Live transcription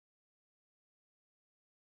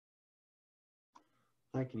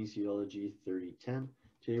Hi, Kinesiology 3010.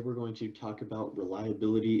 Today we're going to talk about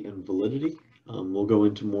reliability and validity. We'll go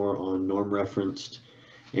into more on norm referenced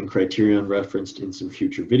and criterion referenced in some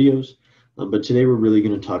future videos. But today we're really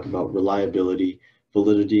going to talk about reliability,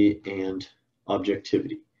 validity, and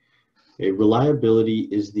objectivity. Reliability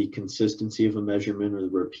is the consistency of a measurement or the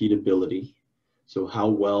repeatability. So how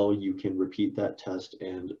well you can repeat that test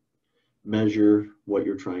and measure what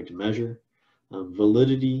you're trying to measure.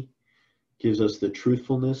 Validity gives us the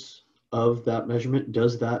truthfulness of that measurement.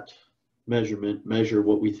 Does that measurement measure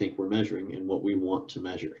what we think we're measuring and what we want to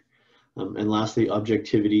measure? And lastly,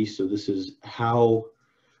 objectivity. So this is how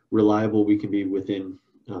reliable we can be within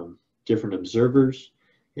different observers.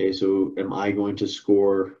 Okay, so am I going to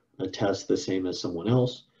score a test the same as someone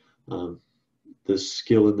else? The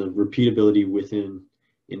skill and the repeatability within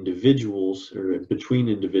individuals or between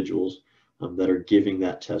individuals that are giving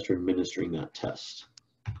that test or administering that test.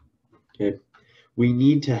 Okay. We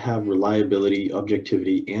need to have reliability,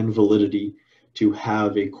 objectivity, and validity to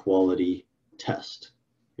have a quality test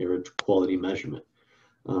or a quality measurement.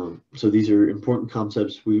 So these are important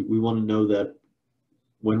concepts. We want to know that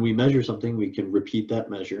when we measure something, we can repeat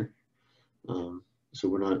that measure. So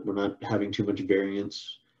we're not having too much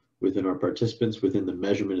variance within our participants, within the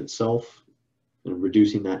measurement itself, and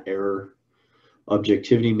reducing that error.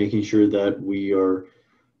 Objectivity, making sure that we are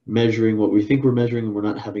measuring what we think we're measuring and we're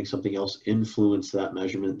not having something else influence that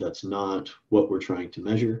measurement that's not what we're trying to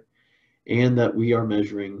measure, and that we are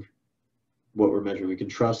measuring what we're measuring. We can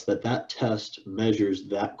trust that that test measures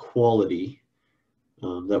that quality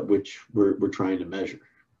that which we're trying to measure.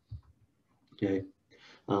 Okay.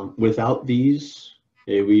 Without these,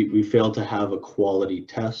 we fail to have a quality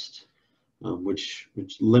test, which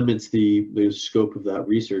limits the scope of that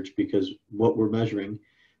research, because what we're measuring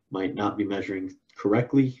might not be measuring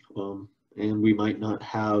correctly, and we might not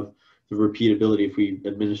have the repeatability. If we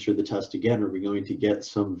administer the test again, are we going to get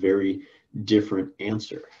some very different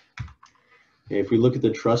answer? If we look at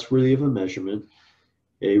the trustworthy of a measurement,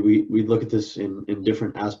 we look at this in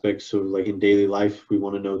different aspects. So like in daily life, we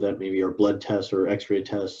want to know that maybe our blood tests or x-ray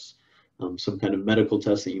tests, some kind of medical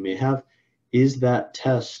test that you may have, is that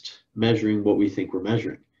test measuring what we think we're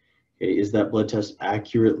measuring? Okay, is that blood test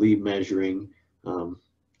accurately measuring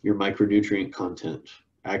your micronutrient content,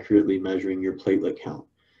 accurately measuring your platelet count?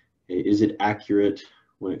 Is it accurate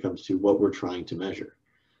when it comes to what we're trying to measure?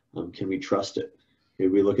 Can we trust it?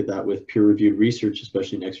 We look at that with peer-reviewed research,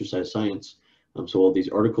 especially in exercise science. So all these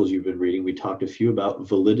articles you've been reading, we talked a few about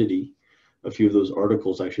validity. A few of those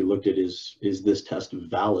articles actually looked at is this test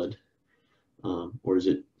valid? Or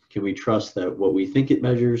can we trust that what we think it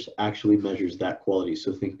measures actually measures that quality?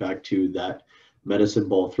 So think back to that medicine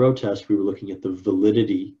ball throw test. We were looking at the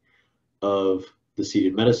validity of the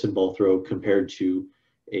seated medicine ball throw compared to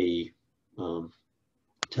a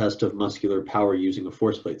test of muscular power using a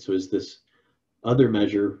force plate. So is this other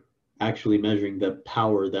measure actually measuring the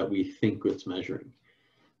power that we think it's measuring?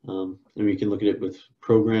 And we can look at it with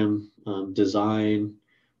program design,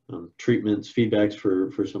 treatments, feedbacks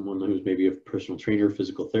for someone who's maybe a personal trainer,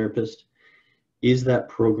 physical therapist. Is that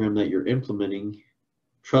program that you're implementing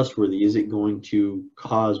trustworthy? Is it going to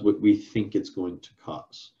cause what we think it's going to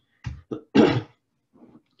cause?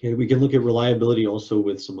 Okay, we can look at reliability also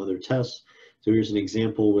with some other tests. So here's an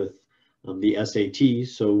example with the SAT.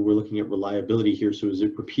 So we're looking at reliability here. So is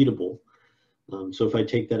it repeatable? So if I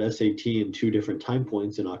take that SAT in 2 different time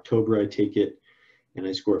points, in October I take it and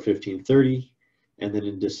I score 1530, and then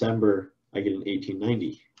in December I get an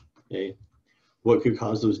 1890. Okay, what could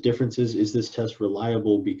cause those differences? Is this test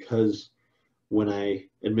reliable because when I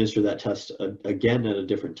administer that test again at a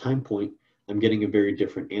different time point, I'm getting a very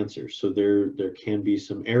different answer? So there can be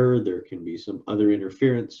some error, there can be some other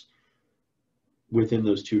interference within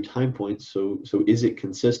those 2 time points. So is it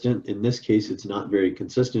consistent? In this case, it's not very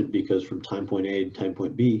consistent, because from time point A to time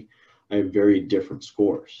point B, I have very different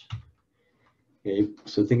scores. Okay,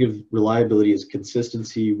 so think of reliability as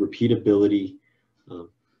consistency, repeatability.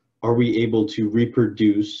 Are we able to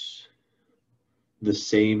reproduce the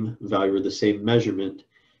same value or the same measurement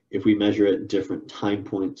if we measure at different time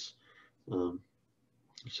points?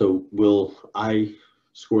 So will I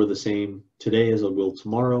score the same today as I will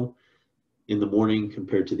tomorrow in the morning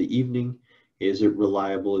compared to the evening? Is it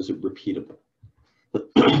reliable? Is it repeatable?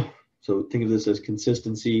 So think of this as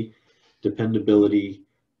consistency, dependability,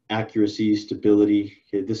 accuracy, stability.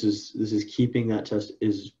 Okay, this is keeping that test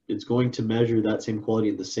it's going to measure that same quality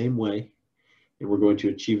in the same way, and we're going to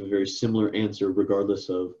achieve a very similar answer regardless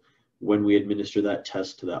of when we administer that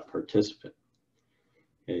test to that participant.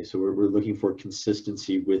 Okay, so we're looking for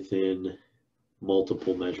consistency within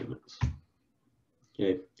multiple measurements.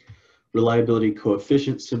 Okay, reliability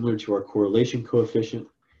coefficient similar to our correlation coefficient.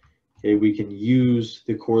 Okay, we can use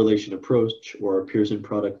the correlation approach or our Pearson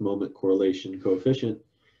product moment correlation coefficient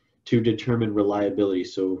to determine reliability.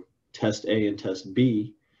 So test A and test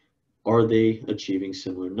B, are they achieving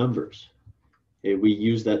similar numbers? Okay, we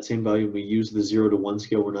use that same value. We use the 0 to 1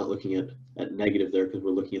 scale. We're not looking at negative there because we're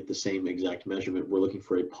looking at the same exact measurement. We're looking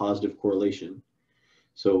for a positive correlation.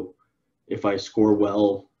 So if I score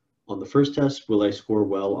well on the first test, will I score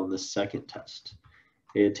well on the second test?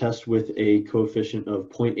 A test with a coefficient of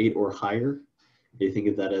 0.8 or higher, they think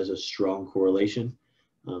of that as a strong correlation.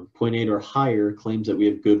 0.8 or higher claims that we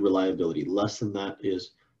have good reliability. Less than that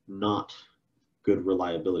is not good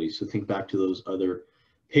reliability. So think back to those other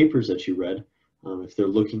papers that you read. If they're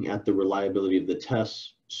looking at the reliability of the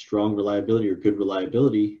tests, strong reliability or good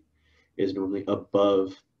reliability is normally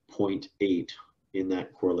above 0.8 in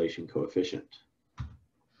that correlation coefficient.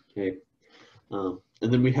 Okay.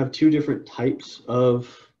 And then we have two different types of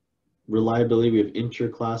reliability. We have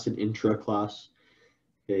interclass and intraclass.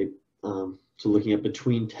 Okay. So looking at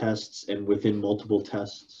between tests and within multiple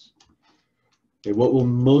tests. Okay. What we'll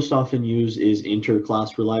most often use is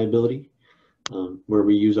interclass reliability, where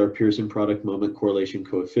we use our Pearson product moment correlation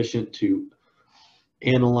coefficient to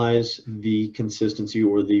analyze the consistency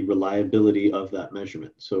or the reliability of that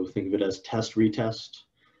measurement. So think of it as test retest.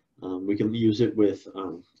 We can use it with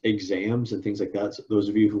exams and things like that. So those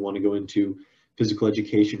of you who want to go into physical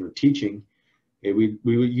education or teaching, we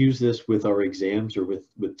would use this with our exams or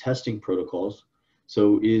with testing protocols.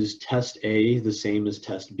 So is test A the same as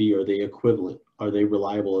test B? Are they equivalent? Are they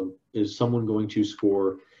reliable? Is someone going to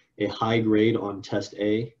score a high grade on test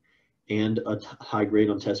A and a high grade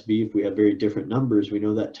on test B? If we have very different numbers, we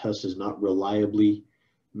know that test is not reliably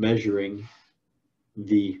measuring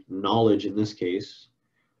the knowledge in this case.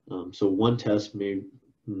 So one test may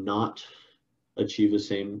not achieve the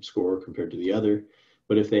same score compared to the other,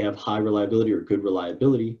 but if they have high reliability or good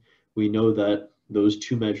reliability, we know that those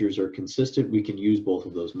two measures are consistent. We can use both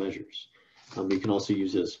of those measures. We can also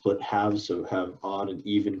use it as split halves, so have odd and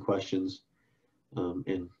even questions,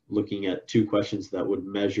 and looking at two questions that would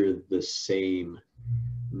measure the same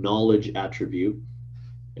knowledge attribute.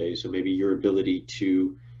 Okay, so maybe your ability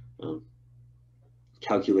to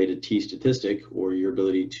calculate a t-statistic or your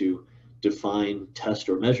ability to define test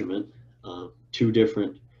or measurement, two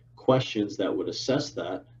different questions that would assess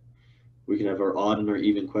that. We can have our odd and our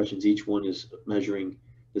even questions. Each one is measuring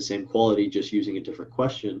the same quality, just using a different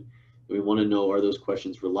question. We want to know, are those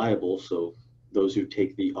questions reliable? So those who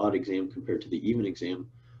take the odd exam compared to the even exam,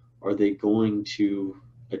 are they going to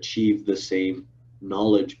achieve the same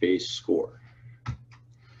knowledge-based score?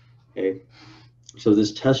 Okay. So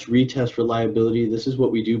this test retest reliability, this is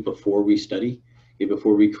what we do before we study. Okay,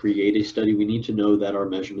 before we create a study, we need to know that our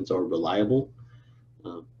measurements are reliable.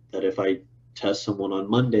 That if I test someone on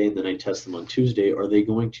Monday and then I test them on Tuesday, are they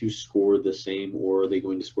going to score the same or are they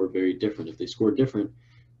going to score very different? If they score different,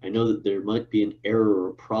 I know that there might be an error or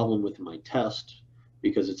a problem with my test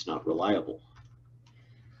because it's not reliable.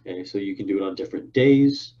 Okay, so you can do it on different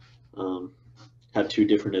days, have two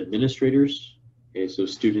different administrators. Okay, so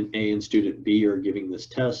student A and student B are giving this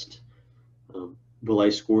test. Will I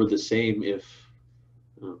score the same if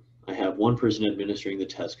I have one person administering the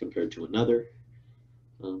test compared to another?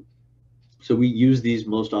 So we use these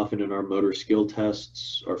most often in our motor skill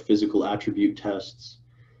tests, our physical attribute tests,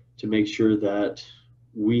 to make sure that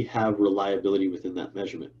we have reliability within that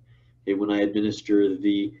measurement. Okay, when I administer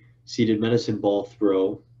the seated medicine ball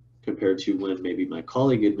throw compared to when maybe my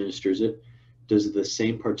colleague administers it, does the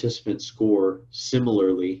same participant score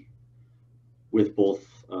similarly with both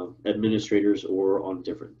administrators or on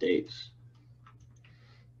different days?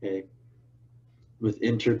 Okay. With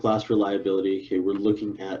interclass reliability, okay, we're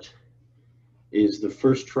looking at, is the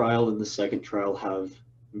first trial and the second trial have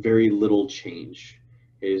very little change?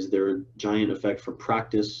 Is there a giant effect from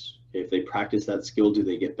practice? If they practice that skill, do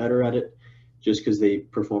they get better at it? Just because they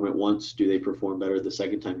perform it once, do they perform better the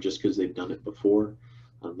second time just because they've done it before?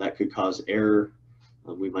 That could cause error.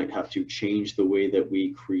 We might have to change the way that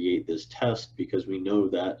we create this test because we know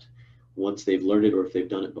that once they've learned it or if they've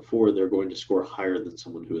done it before, they're going to score higher than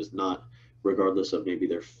someone who has not, regardless of maybe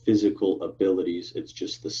their physical abilities. It's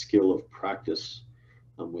just the skill of practice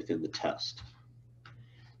within the test.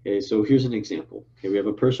 Okay, so here's an example. Okay, we have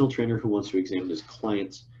a personal trainer who wants to examine his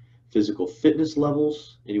client's physical fitness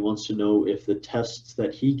levels, and he wants to know if the tests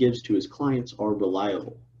that he gives to his clients are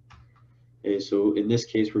reliable. Okay, so in this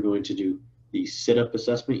case, we're going to do the sit-up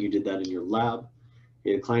assessment. You did that in your lab.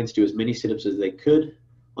 Okay, the clients do as many sit-ups as they could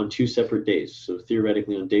on 2 separate days. So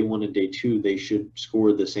theoretically, on day 1 and day 2, they should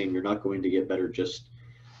score the same. You're not going to get better just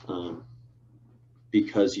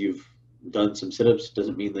because you've done some sit-ups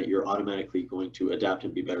doesn't mean that you're automatically going to adapt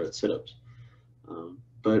and be better at sit-ups.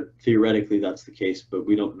 But theoretically that's the case, but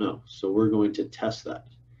we don't know. So we're going to test that.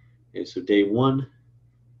 Okay, so day one,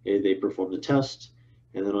 they perform the test,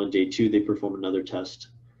 and then on day two, they perform another test.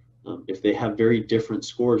 If they have very different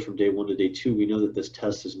scores from day one to day two, we know that this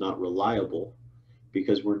test is not reliable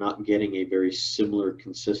because we're not getting a very similar,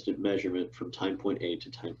 consistent measurement from time point A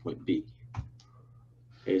to time point B.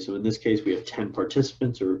 Okay, so in this case, we have 10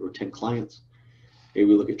 participants or 10 clients. Okay,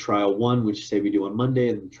 we look at trial one, which say we do on Monday,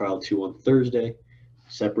 and trial two on Thursday,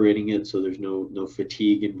 separating it so there's no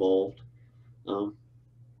fatigue involved.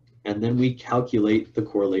 And then we calculate the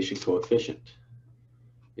correlation coefficient.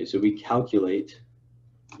 Okay, so we calculate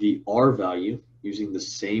the R value using the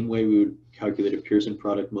same way we would calculate a Pearson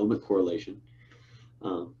product moment correlation.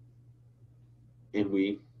 And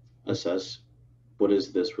we assess what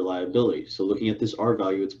is this reliability. So looking at this R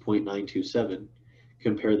value, it's 0.927.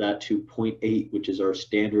 Compare that to 0.8, which is our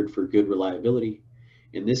standard for good reliability.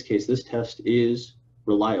 In this case, this test is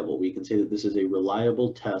reliable. We can say that this is a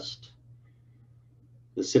reliable test.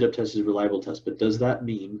 The sit-up test is a reliable test, but does that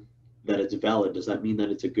mean that it's valid? Does that mean that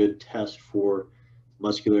it's a good test for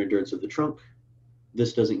muscular endurance of the trunk?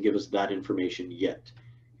 This doesn't give us that information yet.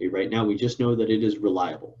 Okay, right now, we just know that it is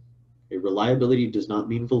reliable. Okay, reliability does not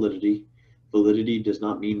mean validity. Validity does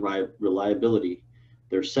not mean reliability.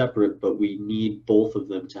 They're separate, but we need both of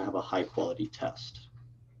them to have a high quality test.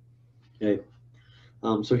 Okay.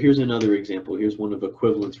 So here's another example. Here's one of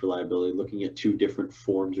equivalence reliability, looking at two different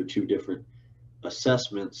forms or two different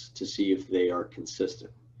assessments to see if they are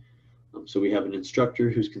consistent. So we have an instructor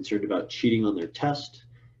who's concerned about cheating on their test.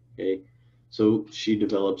 Okay, so she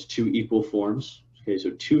develops two equal forms. Okay, so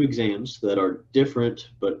two exams that are different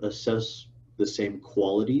but assess the same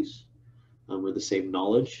qualities or the same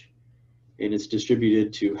knowledge, and it's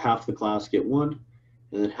distributed to half the class get one,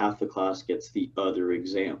 and then half the class gets the other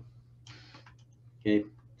exam. Okay,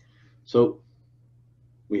 so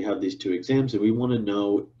we have these two exams, and we want to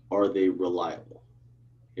know, are they reliable?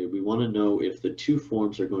 Okay, we want to know if the two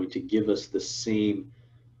forms are going to give us the same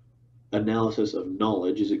analysis of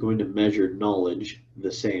knowledge. Is it going to measure knowledge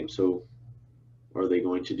the same? So are they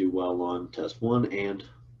going to do well on test one, and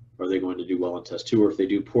are they going to do well on test two? Or if they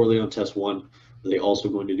do poorly on test one, are they also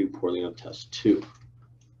going to do poorly on test two?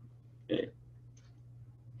 Okay.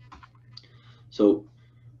 So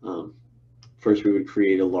first we would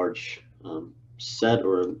create a large set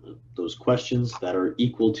or those questions that are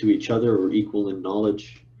equal to each other or equal in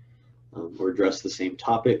knowledge or address the same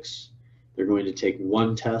topics. They're going to take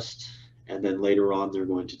one test, and then later on they're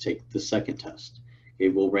going to take the second test. Okay,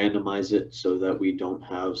 we'll randomize it so that we don't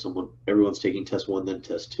have everyone's taking test one, then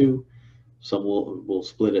test two. Some we'll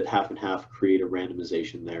split it half and half, create a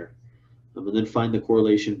randomization there. And then find the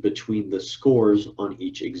correlation between the scores on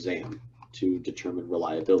each exam to determine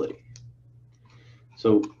reliability.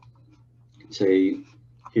 So say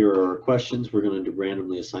here are our questions. We're going to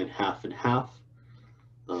randomly assign half and half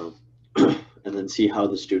and then see how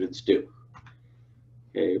the students do.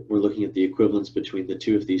 Okay, we're looking at the equivalence between the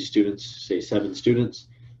two of these students, say 7 students,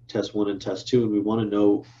 test 1 and test 2, and we want to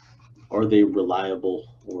know, are they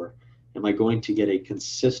reliable, or am I going to get a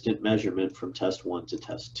consistent measurement from test 1 to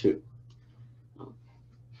test 2?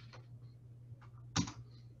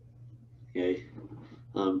 Okay.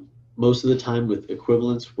 Most of the time with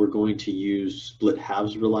equivalence, we're going to use split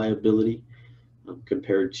halves reliability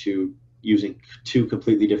compared to using two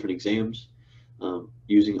completely different exams,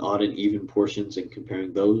 using odd and even portions and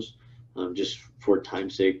comparing those. Just for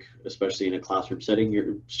time's sake, especially in a classroom setting,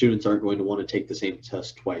 your students aren't going to want to take the same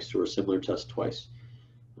test twice or a similar test twice.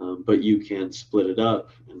 But you can split it up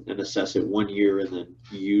and assess it one year and then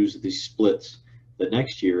use the splits the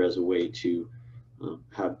next year as a way to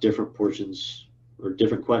have different portions or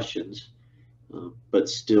different questions, but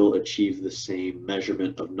still achieve the same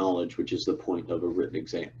measurement of knowledge, which is the point of a written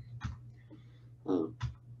exam.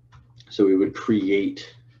 So we would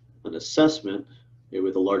create an assessment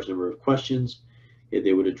with a large number of questions.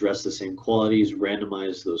 They would address the same qualities,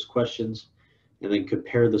 randomize those questions, and then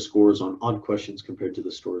compare the scores on odd questions compared to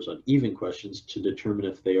the scores on even questions to determine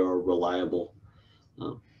if they are reliable.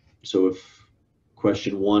 So if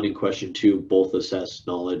question 1 and question 2 both assess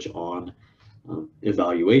knowledge on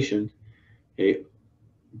evaluation, okay,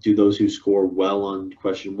 do those who score well on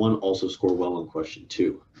question 1 also score well on question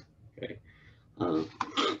 2? Okay.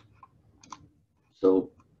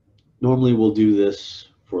 So normally we'll do this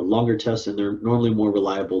for longer tests, and they're normally more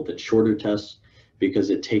reliable than shorter tests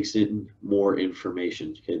because it takes in more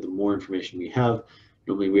information. Okay, the more information we have,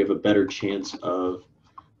 normally we have a better chance of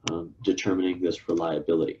determining this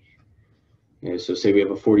reliability. Okay, so say we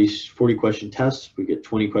have a 40 question test, we get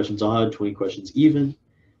 20 questions odd, 20 questions even,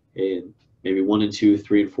 and maybe 1 and 2,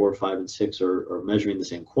 3 and 4, 5 and 6 are measuring the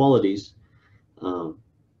same qualities.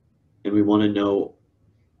 And we want to know,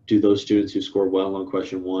 do those students who score well on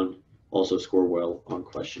question 1 also score well on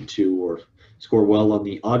question 2, or score well on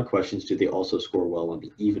the odd questions, do they also score well on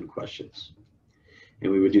the even questions?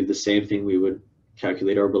 And we would do the same thing. We would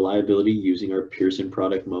calculate our reliability using our Pearson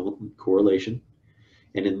product moment correlation.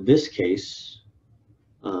 And in this case,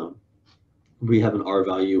 we have an R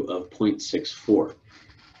value of 0.64,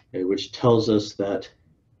 okay, which tells us that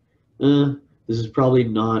this is probably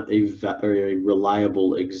not a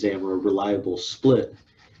reliable exam or a reliable split,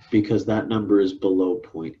 because that number is below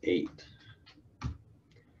 0.8.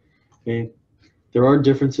 Okay. There are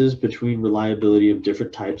differences between reliability of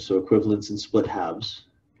different types, so equivalence and split halves.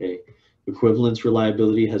 Okay. Equivalence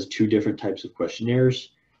reliability has 2 different types of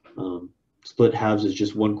questionnaires. Split halves is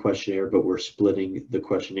just 1 questionnaire, but we're splitting the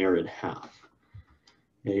questionnaire in half.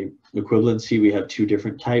 Okay. Equivalency, we have 2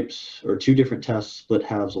 different types, or 2 different tests. Split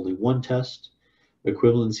halves, only 1 test.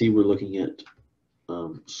 Equivalency, we're looking at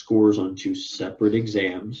scores on 2 separate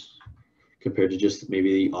exams compared to just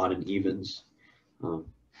maybe the odd and evens.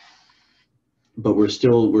 But we're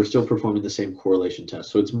still performing the same correlation test.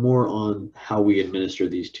 So it's more on how we administer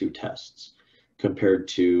these 2 tests compared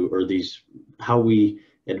to, or how we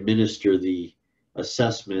administer the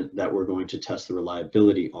assessment that we're going to test the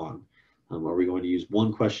reliability on. Are we going to use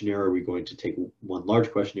 1 questionnaire? Are we going to take 1 large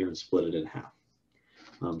questionnaire and split it in half?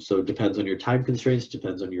 So it depends on your time constraints,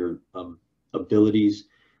 depends on your abilities,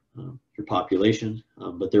 your population,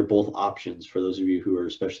 but they're both options for those of you who are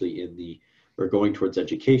especially or going towards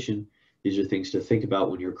education. These are things to think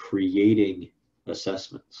about when you're creating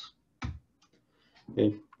assessments.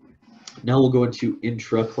 Okay. Now we'll go into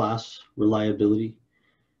intra-class reliability.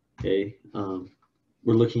 Okay.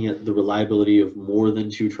 We're looking at the reliability of more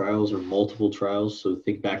than 2 trials or multiple trials. So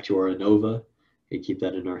think back to our ANOVA. Okay, keep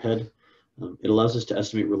that in our head. It allows us to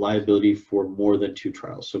estimate reliability for more than 2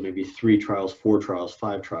 trials. So maybe 3 trials, 4 trials,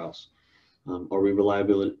 5 trials. Are we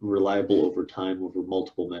reliable over time, over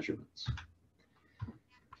multiple measurements?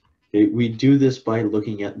 Okay, we do this by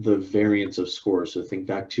looking at the variance of scores. So think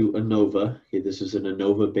back to ANOVA. Okay, this is an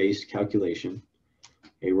ANOVA-based calculation.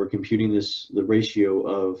 Okay, we're computing the ratio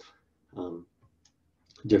of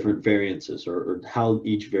different variances, or how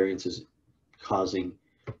each variance is causing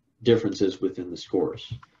differences within the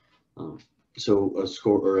scores. So a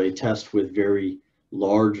score or a test with very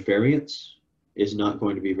large variance is not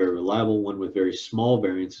going to be very reliable. One with very small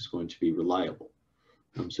variance is going to be reliable.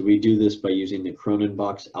 So we do this by using the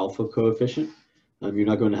Cronenbach's alpha coefficient. You're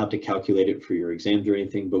not going to have to calculate it for your exams or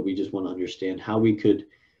anything, but we just want to understand how we could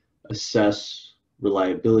assess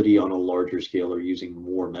reliability on a larger scale or using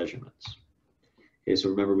more measurements. Okay, so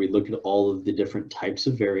remember, we look at all of the different types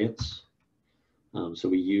of variance. So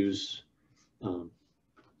we use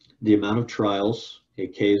the amount of trials, okay,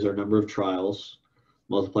 K is our number of trials,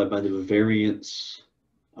 multiplied by the variance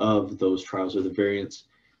of those trials, or the variance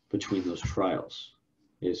between those trials.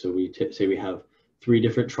 Okay, so we say we have 3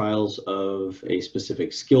 different trials of a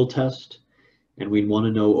specific skill test, and we want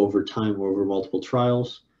to know over time or over multiple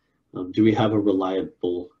trials, do we have a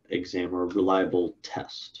reliable exam or a reliable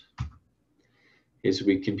test? Okay, so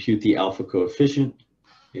we compute the alpha coefficient.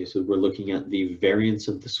 Okay, so we're looking at the variance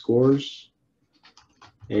of the scores,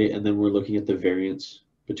 okay, and then we're looking at the variance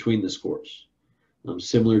between the scores,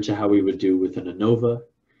 similar to how we would do with an ANOVA.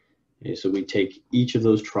 Okay, so we take each of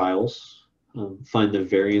those trials, find the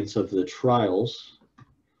variance of the trials,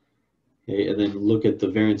 okay, and then look at the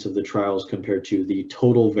variance of the trials compared to the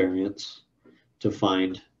total variance to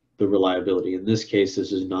find the reliability. In this case,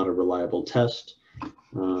 this is not a reliable test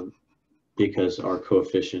because our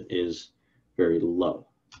coefficient is very low,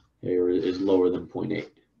 okay, or is lower than 0.8.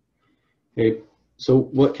 Okay, so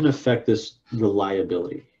what can affect this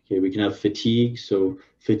reliability? Okay, we can have fatigue. So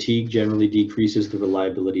fatigue generally decreases the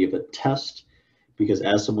reliability of a test, because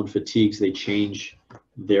as someone fatigues, they change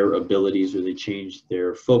their abilities, or they change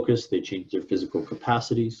their focus, they change their physical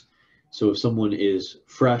capacities. So if someone is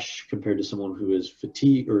fresh compared to someone who is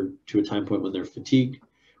fatigued, or to a time point when they're fatigued,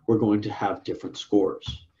 we're going to have different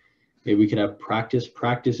scores. Okay, we could have practice.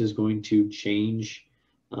 Practice is going to change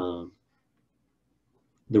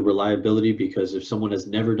the reliability, because if someone has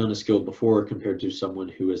never done a skill before compared to someone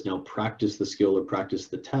who has now practiced the skill or practiced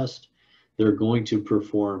the test, they're going to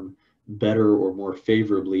perform better or more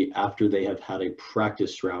favorably after they have had a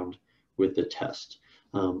practice round with the test.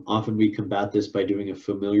 Often we combat this by doing a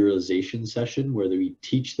familiarization session where we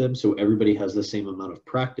teach them so everybody has the same amount of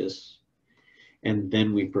practice, and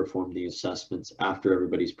then we perform the assessments after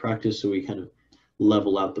everybody's practice, so we kind of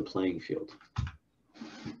level out the playing field.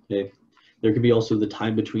 Okay. There could be also the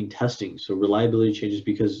time between testing. So reliability changes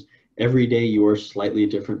because every day you are slightly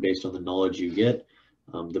different based on the knowledge you get,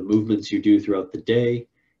 the movements you do throughout the day.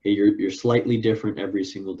 You're slightly different every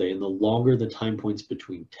single day. And the longer the time points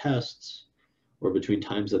between tests, or between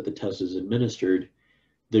times that the test is administered,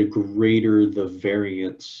 the greater the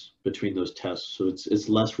variance between those tests. So it's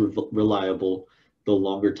less reliable the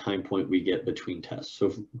longer time point we get between tests.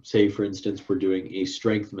 So say, for instance, we're doing a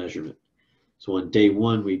strength measurement. So on day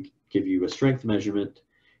one, we give you a strength measurement,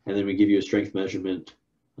 and then we give you a strength measurement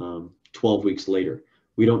 12 weeks later.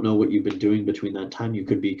 We don't know what you've been doing between that time. You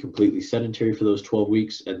could be completely sedentary for those 12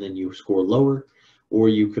 weeks and then you score lower, or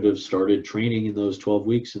you could have started training in those 12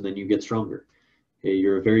 weeks and then you get stronger. Okay,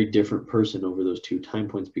 you're a very different person over those 2 time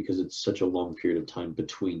points because it's such a long period of time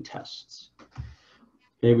between tests.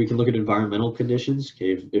 Okay, we can look at environmental conditions.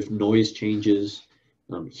 Okay, if noise changes,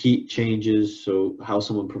 heat changes, so how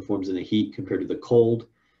someone performs in the heat compared to the cold,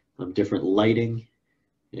 different lighting.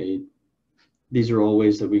 Okay, these are all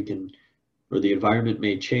ways that we can, or the environment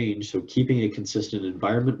may change, so keeping a consistent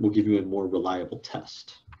environment will give you a more reliable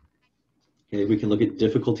test. Okay, we can look at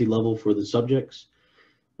difficulty level for the subjects.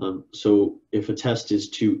 So if a test is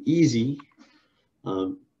too easy,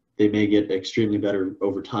 they may get extremely better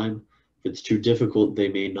over time. If it's too difficult, they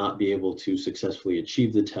may not be able to successfully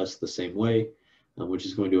achieve the test the same way, which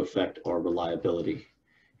is going to affect our reliability.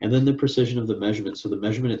 And then the precision of the measurement. So the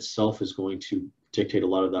measurement itself is going to dictate a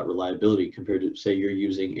lot of that reliability compared to, say, you're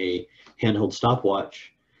using a handheld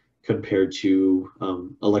stopwatch compared to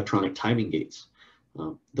electronic timing gates.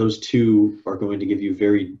 Those two are going to give you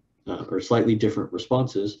very or slightly different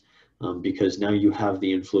responses because now you have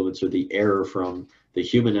the influence or the error from the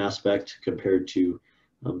human aspect compared to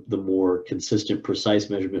the more consistent, precise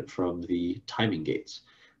measurement from the timing gates.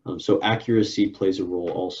 So accuracy plays a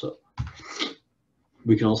role also.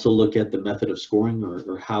 We can also look at the method of scoring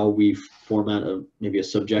or how we format maybe a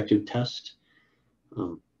subjective test.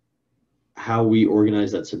 How we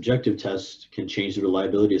organize that subjective test can change the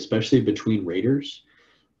reliability, especially between raters.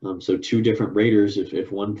 So 2 different raters,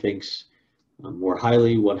 if one thinks more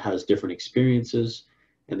highly, one has different experiences,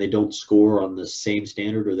 and they don't score on the same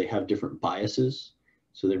standard, or they have different biases.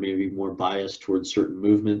 So there may be more bias towards certain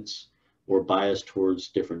movements or bias towards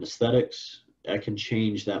different aesthetics. That can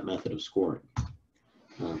change that method of scoring.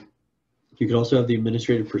 You could also have the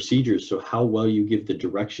administrative procedures, so how well you give the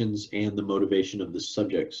directions and the motivation of the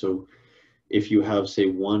subject. So if you have, say,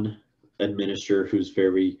 one administrator who's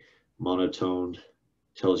very monotone,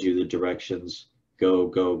 tells you the directions, go,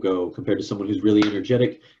 go, go, compared to someone who's really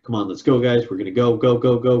energetic, come on, let's go guys, we're gonna go, go,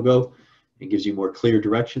 go, go, go, and gives you more clear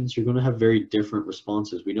directions, you're gonna have very different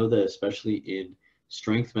responses. We know that especially in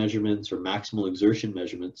strength measurements or maximal exertion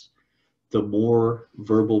measurements, the more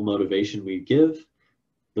verbal motivation we give,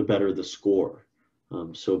 the better the score.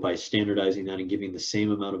 So by standardizing that and giving the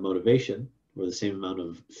same amount of motivation or the same amount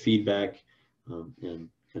of feedback and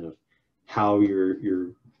kind of how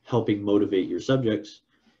you're helping motivate your subjects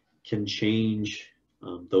can change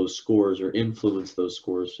those scores or influence those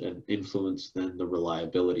scores and influence then the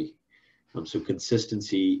reliability. So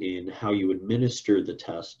consistency in how you administer the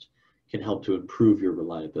test can help to improve your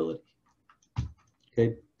reliability.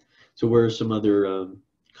 Okay, so where are some other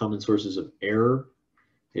common sources of error?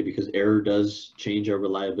 Okay, because error does change our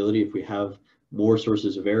reliability. If we have more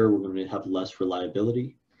sources of error, we're going to have less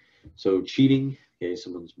reliability. So cheating, okay,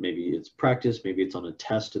 maybe it's practice, maybe it's on a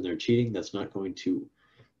test and they're cheating. That's not going to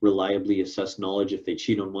reliably assess knowledge if they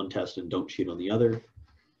cheat on one test and don't cheat on the other.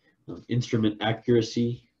 Instrument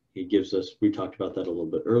accuracy, it gives us, we talked about that a little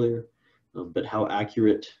bit earlier, but how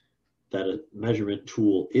accurate that a measurement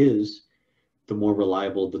tool is, the more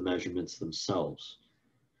reliable the measurements themselves.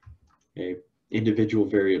 Okay. Individual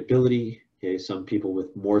variability, okay, some people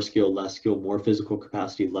with more skill, less skill, more physical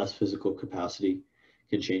capacity, less physical capacity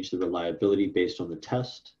can change the reliability based on the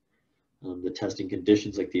test, the testing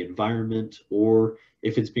conditions like the environment, or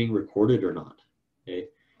if it's being recorded or not, okay,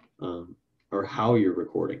 or how you're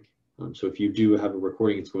recording. So if you do have a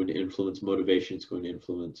recording, it's going to influence motivation, it's going to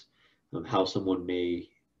influence how someone may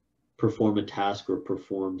perform a task or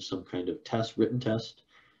perform some kind of test, written test,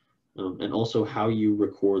 and also how you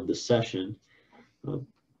record the session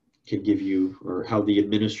can give you, or how the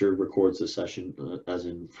administrator records the session, as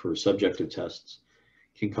in for subjective tests,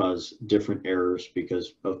 can cause different errors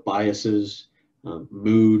because of biases,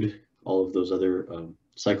 mood, all of those other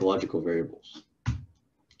psychological variables.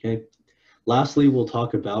 Okay. Lastly, we'll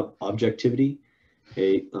talk about objectivity,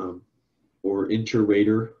 okay, or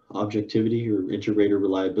inter-rater objectivity or inter-rater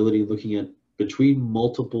reliability, looking at between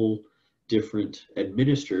multiple different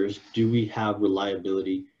administrators, do we have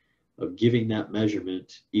reliability of giving that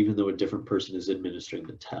measurement, even though a different person is administering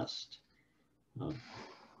the test.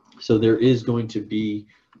 So there is going to be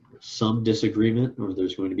some disagreement, or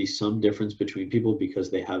there's going to be some difference between people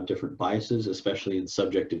because they have different biases, especially in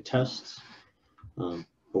subjective tests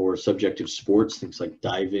or subjective sports, things like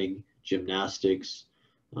diving, gymnastics,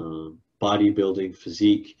 bodybuilding,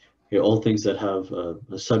 physique, all things that have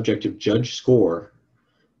a subjective judge score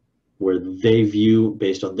where they view,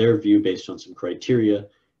 based on their view, based on some criteria,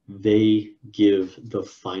 they give the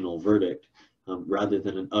final verdict, rather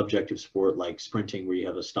than an objective sport like sprinting where you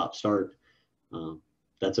have a stop-start.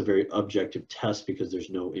 That's a very objective test because there's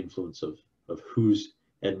no influence of who's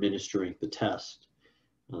administering the test.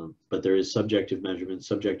 But there is subjective measurements.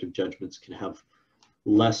 Subjective judgments can have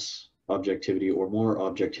less objectivity or more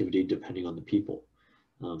objectivity depending on the people.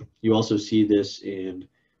 You also see this in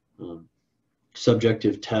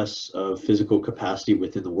subjective tests of physical capacity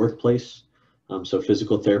within the workplace. So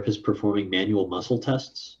physical therapists performing manual muscle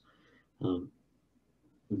tests.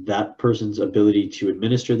 That person's ability to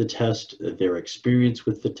administer the test, their experience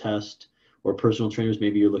with the test, or personal trainers,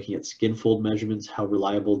 maybe you're looking at skin fold measurements, how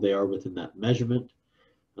reliable they are within that measurement,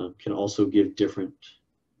 can also give different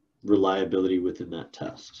reliability within that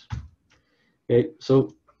test. Okay,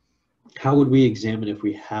 so how would we examine if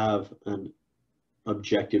we have an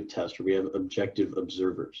objective test or we have objective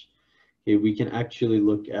observers? Okay, we can actually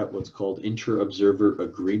look at what's called inter-observer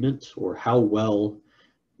agreement, or how well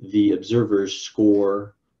the observers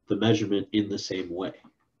score the measurement in the same way.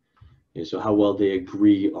 Okay, so how well they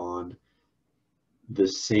agree on the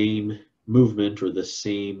same movement or the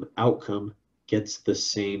same outcome gets the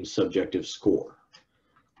same subjective score.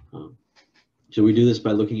 So we do this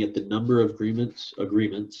by looking at the number of agreements,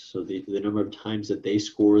 so the number of times that they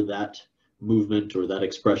score that movement or that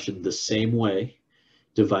expression the same way,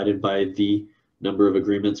 divided by the number of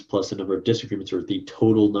agreements plus the number of disagreements, or the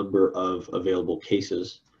total number of available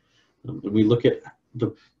cases. And we look at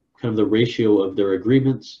the kind of the ratio of their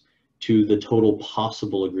agreements to the total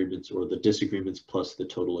possible agreements, or the disagreements plus the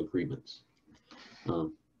total agreements.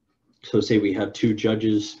 So say we have two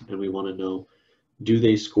judges and we want to know, do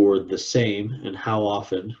they score the same, and how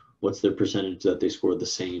often, what's their percentage that they score the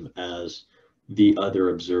same as the other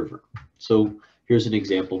observer? So here's an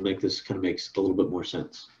example, this kind of makes a little bit more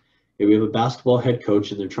sense. Okay, we have a basketball head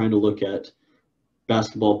coach and they're trying to look at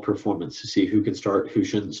basketball performance to see who can start, who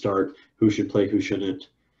shouldn't start, who should play, who shouldn't.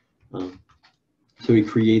 So he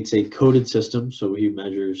creates a coded system, so he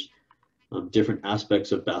measures different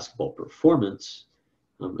aspects of basketball performance,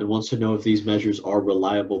 and wants to know if these measures are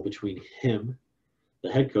reliable between him,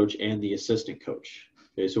 the head coach, and the assistant coach.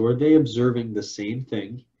 Okay, so are they observing the same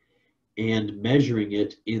thing and measuring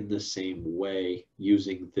it in the same way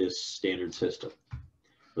using this standard system,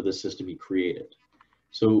 or the system he created?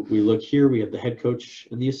 So we look here, we have the head coach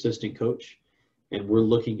and the assistant coach, and we're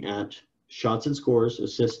looking at shots and scores,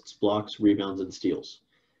 assists, blocks, rebounds, and steals.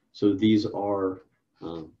 So these are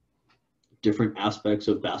different aspects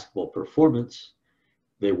of basketball performance.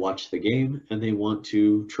 They watch the game and they want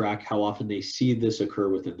to track how often they see this occur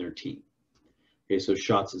within their team. Okay, so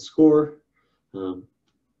shots and score,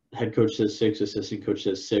 head coach says 6, assistant coach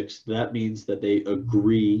says 6. That means that they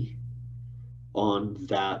agree on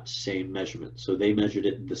that same measurement. So they measured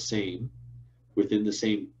it the same. Within the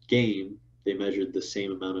same game, they measured the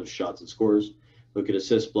same amount of shots and scores. Look at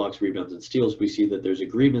assists, blocks, rebounds, and steals. We see that there's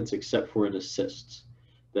agreements except for in assists.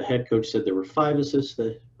 The head coach said there were 5 assists,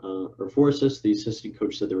 or 4 assists. The assistant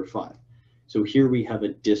coach said there were 5. So here we have a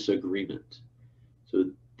disagreement. So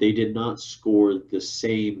they did not score the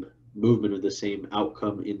same movement or the same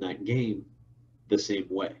outcome in that game the same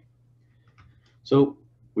way. So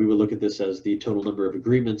we would look at this as the total number of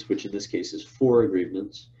agreements, which in this case is 4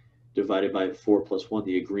 agreements, divided by 4 plus 1,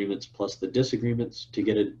 the agreements plus the disagreements, to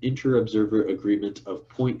get an inter-observer agreement of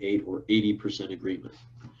 0.8, or 80% agreement,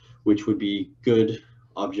 which would be good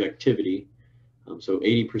objectivity. So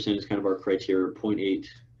 80% is kind of our criteria, 0.8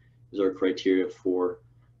 is our criteria for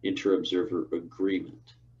inter-observer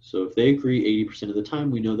agreement. So if they agree 80% of the time,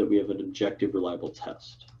 we know that we have an objective, reliable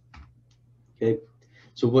test. Okay,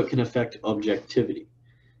 so what can affect objectivity?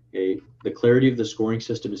 Okay, the clarity of the scoring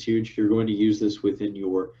system is huge. You're going to use this within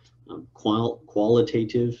your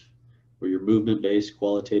qualitative or your movement-based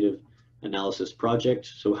qualitative analysis project.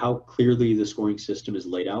 So how clearly the scoring system is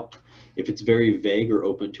laid out. If it's very vague or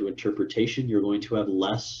open to interpretation, you're going to have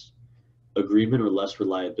less agreement or less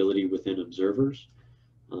reliability within observers.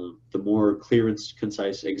 The more clear and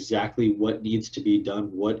concise exactly what needs to be done,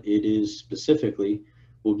 what it is specifically,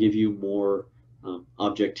 will give you more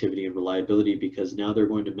objectivity and reliability, because now they're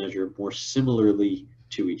going to measure more similarly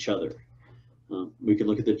to each other. We can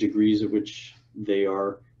look at the degrees at which they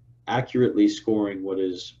are accurately scoring what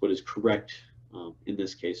is correct in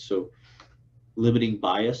this case. So limiting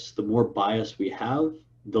bias, the more bias we have,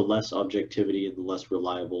 the less objectivity and the less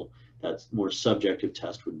reliable that more subjective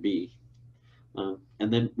test would be.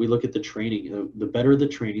 And then we look at the training. The better the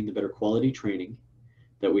training, the better quality training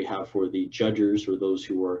that we have for the judges or those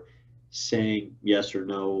who are saying yes or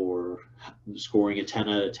no or scoring a 10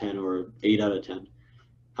 out of 10 or 8 out of 10,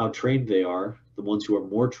 how trained they are. The ones who are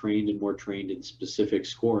more trained in specific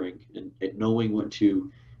scoring and knowing what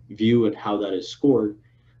to view and how that is scored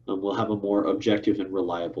will have a more objective and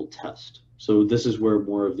reliable test. So this is where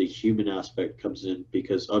more of the human aspect comes in,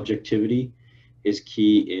 because objectivity is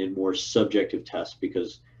key in more subjective tests,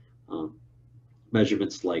 because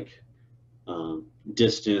measurements like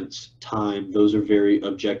distance, time, those are very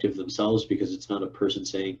objective themselves, because it's not a person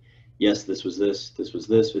saying, yes, this was this, this was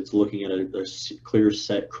this. It's looking at a clear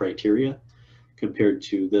set criteria, compared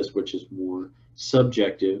to this, which is more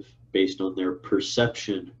subjective based on their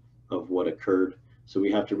perception of what occurred. So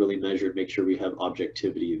we have to really measure and make sure we have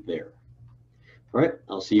objectivity there. All right,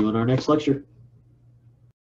 I'll see you in our next lecture.